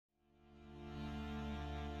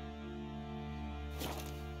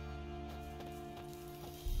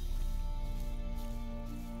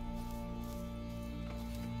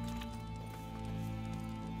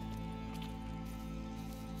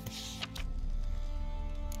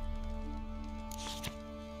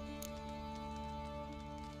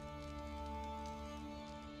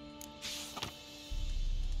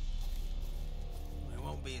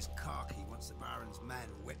man's man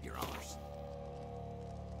who whip your arse.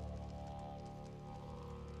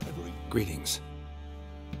 Greetings.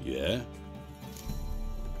 Yeah?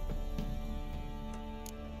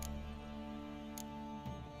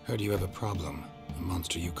 Heard you have a problem. A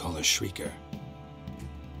monster you call a Shrieker.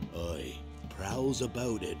 Aye. Prowls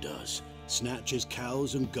about, it does. Snatches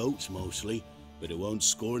cows and goats mostly, but it won't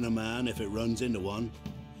scorn a man if it runs into one.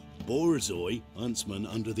 Borzoi, huntsman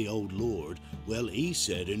under the old lord, well, he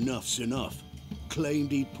said enough's enough.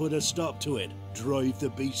 Claimed he'd put a stop to it, drive the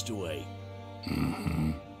beast away.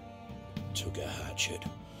 Mm-hmm. Took a hatchet.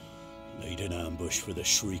 Laid an ambush for the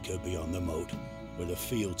Shrieker beyond the moat, where the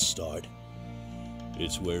fields start.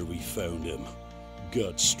 It's where we found him.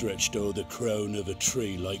 Guts stretched o'er the crown of a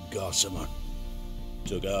tree like gossamer.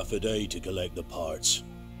 Took half a day to collect the parts.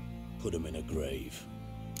 Put him in a grave.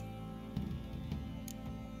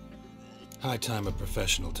 High time a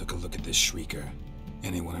professional took a look at this Shrieker.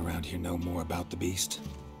 Anyone around here know more about the beast?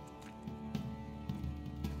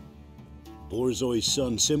 Borzoi's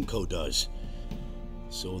son Simcoe does.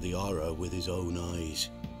 Saw the aura with his own eyes.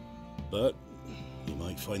 But you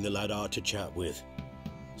might find the lad hard to chat with.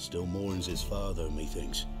 Still mourns his father,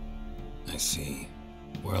 methinks. I see.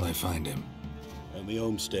 Where'll I find him? At me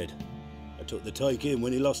homestead. I took the tyke in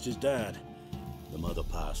when he lost his dad. The mother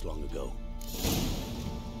passed long ago.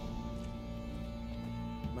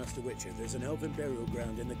 Master Witcher, there's an elven burial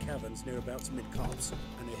ground in the caverns nearabouts mid-copse,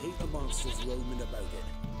 and a heap of monsters roaming about it.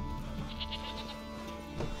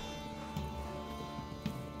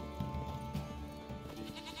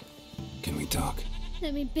 Can we talk?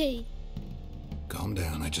 Let me be. Calm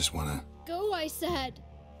down, I just wanna... Go, I said!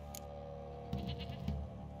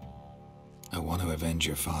 I want to avenge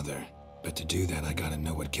your father, but to do that I gotta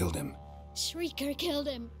know what killed him. Shrieker killed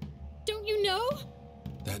him. Don't you know?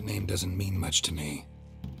 That name doesn't mean much to me.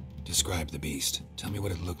 Describe the beast. Tell me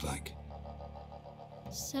what it looked like.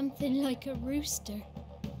 Something like a rooster.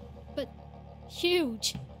 But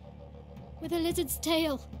huge. With a lizard's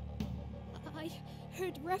tail. I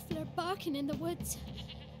heard Ruffler barking in the woods.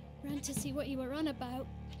 Ran to see what you were on about.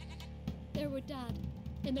 There were Dad,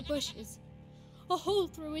 in the bushes. A hole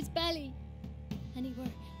through his belly. And he were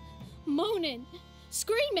moaning,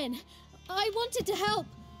 screaming. I wanted to help,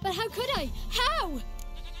 but how could I? How?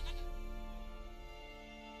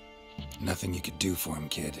 Nothing you could do for him,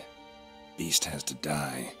 kid. Beast has to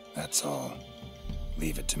die, that's all.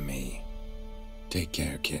 Leave it to me. Take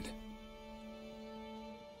care, kid.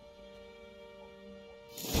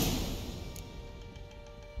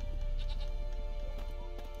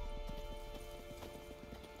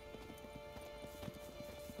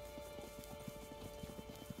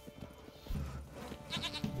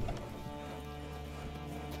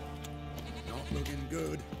 Not looking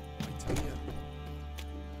good, I tell you.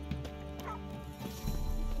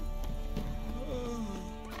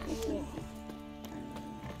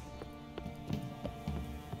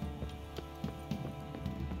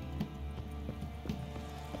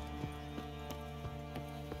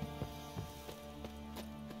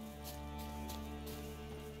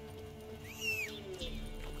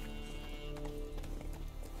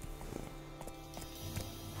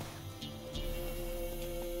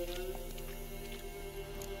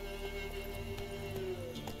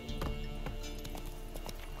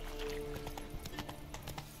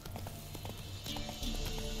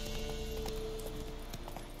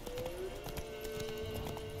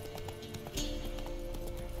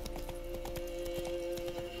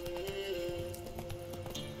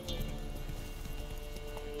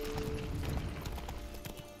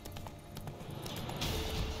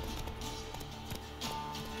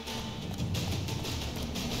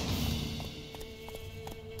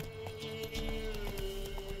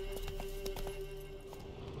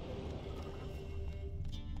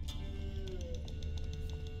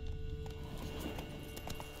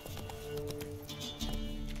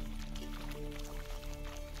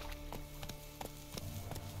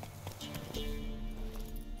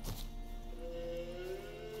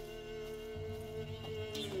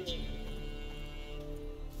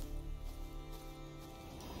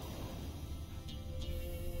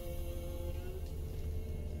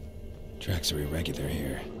 Tracks are irregular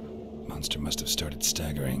here. Monster must have started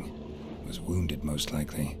staggering. Was wounded, most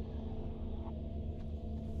likely.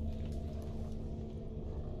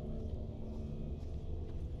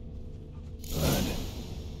 Blood.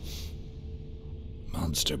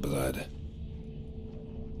 Monster blood.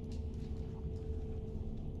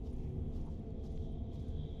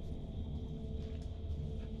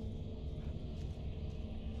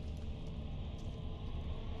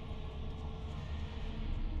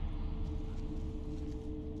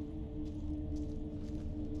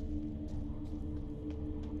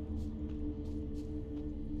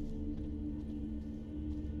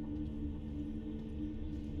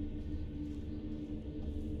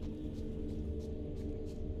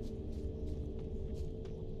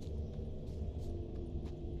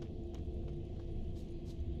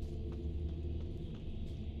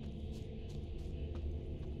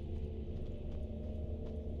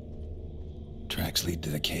 tracks lead to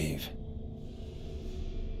the cave.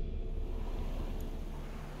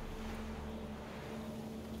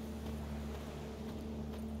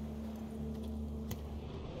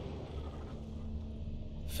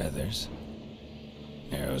 Feathers.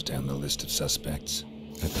 Narrows down the list of suspects.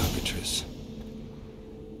 A cockatrice.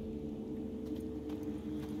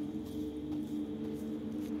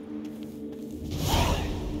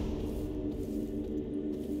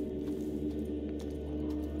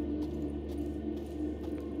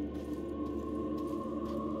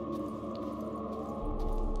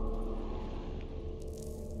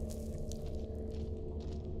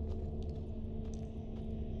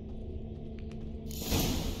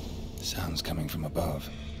 Sounds coming from above.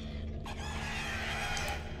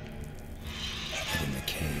 Head in the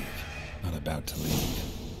cave. Not about to leave.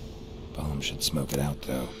 Bomb should smoke it out,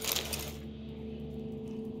 though.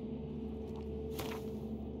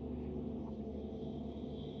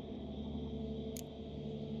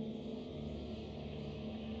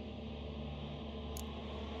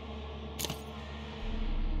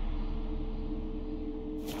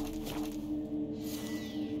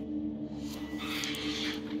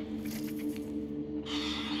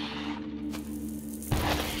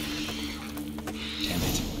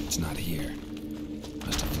 It's not here.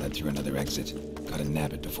 Must have fled through another exit. Gotta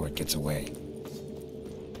nab it before it gets away.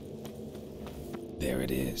 There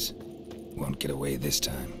it is. Won't get away this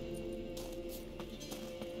time.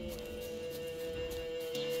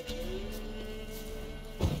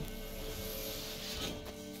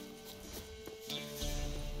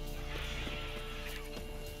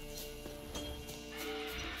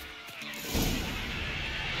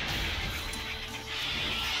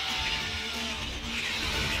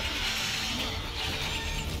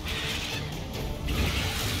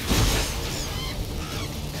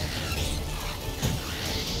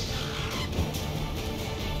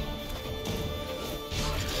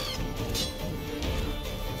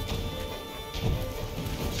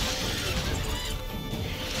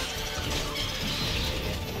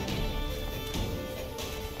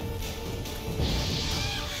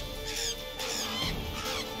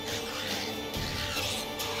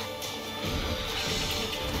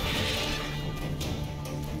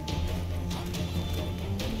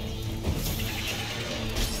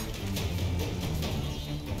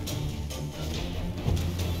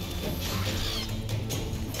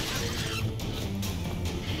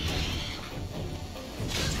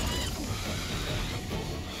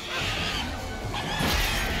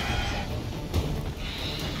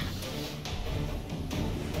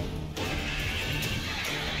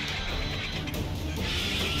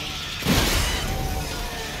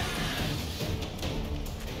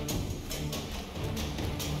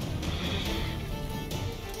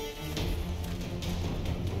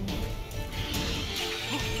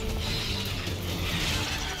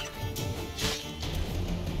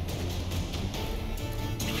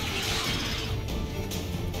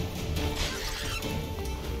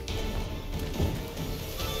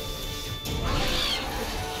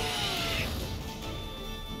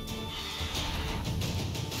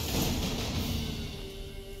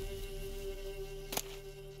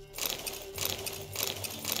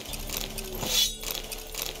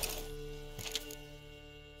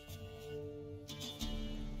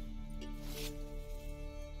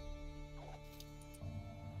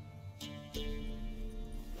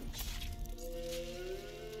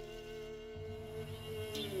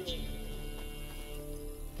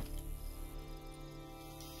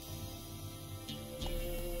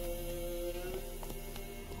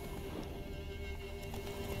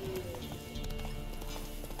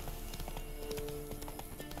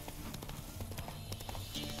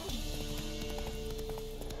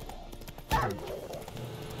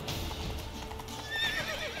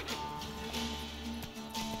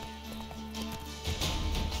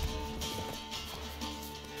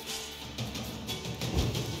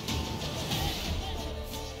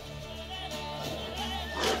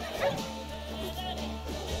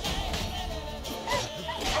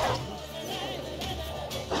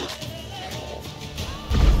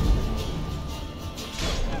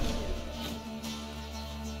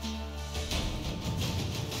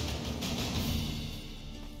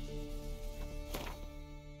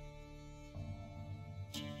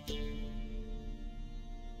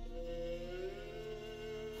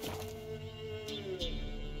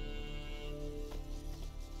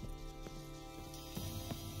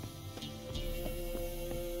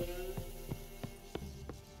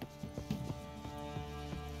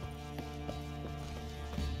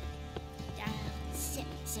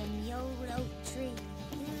 Some old oak tree.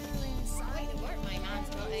 Now inside sight of work my man's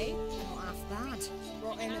got, eh? Not half bad.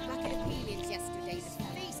 Brought in a bucket of peelings yesterday, the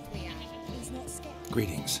feast we had. He's not scared.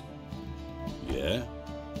 Greetings. Yeah?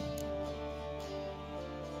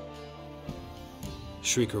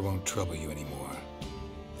 Shrieker won't trouble you anymore.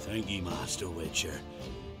 Thank ye, Master Witcher.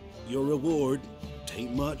 Your reward,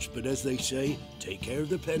 tain't much, but as they say, take care of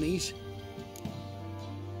the pennies.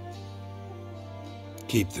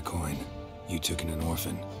 Keep the coin. You took in an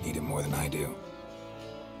orphan. Need it more than I do.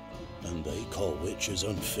 And they call witches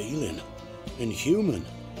unfeeling, inhuman.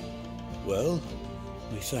 Well,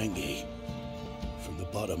 I thank ye, from the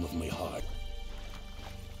bottom of my heart.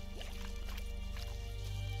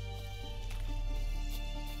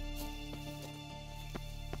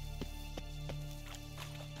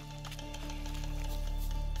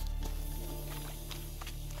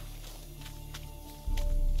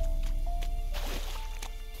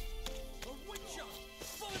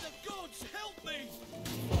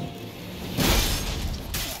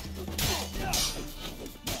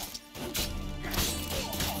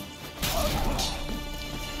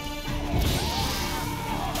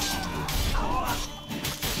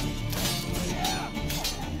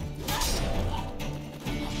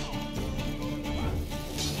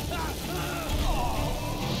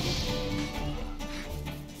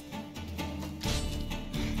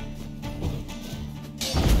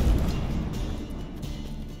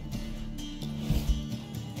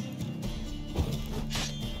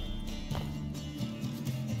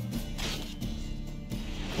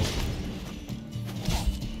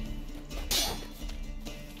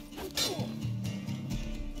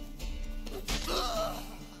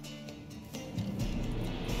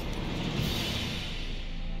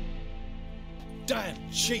 Damn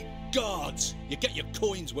cheap guards! You get your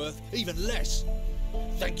coin's worth, even less.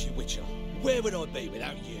 Thank you, Witcher. Where would I be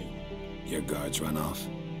without you? Your guards run off.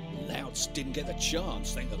 Louts didn't get the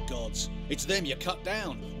chance, thank the gods. It's them you cut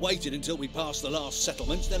down, waited until we passed the last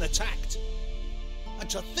settlements, then attacked. And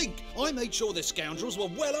to think I made sure the scoundrels were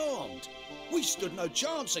well armed. We stood no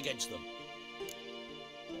chance against them.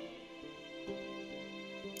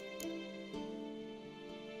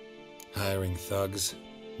 Hiring thugs?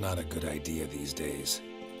 Not a good idea these days.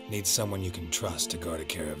 Need someone you can trust to guard a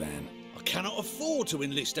caravan. I cannot afford to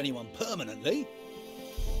enlist anyone permanently.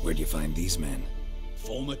 Where'd you find these men?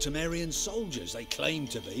 Former Temerian soldiers, they claim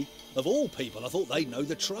to be. Of all people, I thought they'd know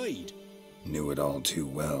the trade. Knew it all too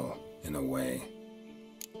well, in a way.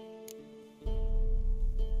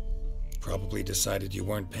 Probably decided you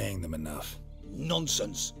weren't paying them enough.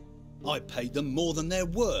 Nonsense. I paid them more than they're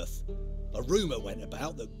worth. A rumour went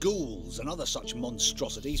about that ghouls and other such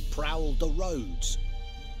monstrosities prowled the roads.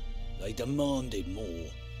 They demanded more,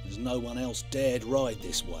 as no one else dared ride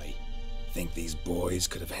this way. Think these boys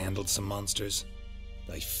could have handled some monsters?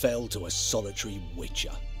 They fell to a solitary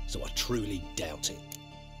witcher, so I truly doubt it.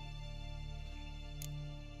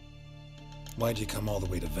 Why'd you come all the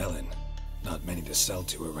way to Velen? Not many to sell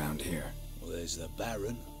to around here. Well, there's the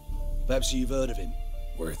Baron. Perhaps you've heard of him.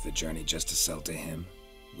 Worth the journey just to sell to him?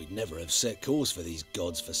 We'd never have set course for these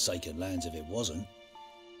gods-forsaken lands if it wasn't.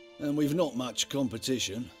 And we've not much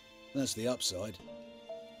competition. That's the upside.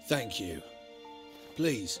 Thank you.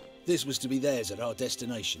 Please, this was to be theirs at our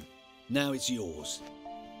destination. Now it's yours.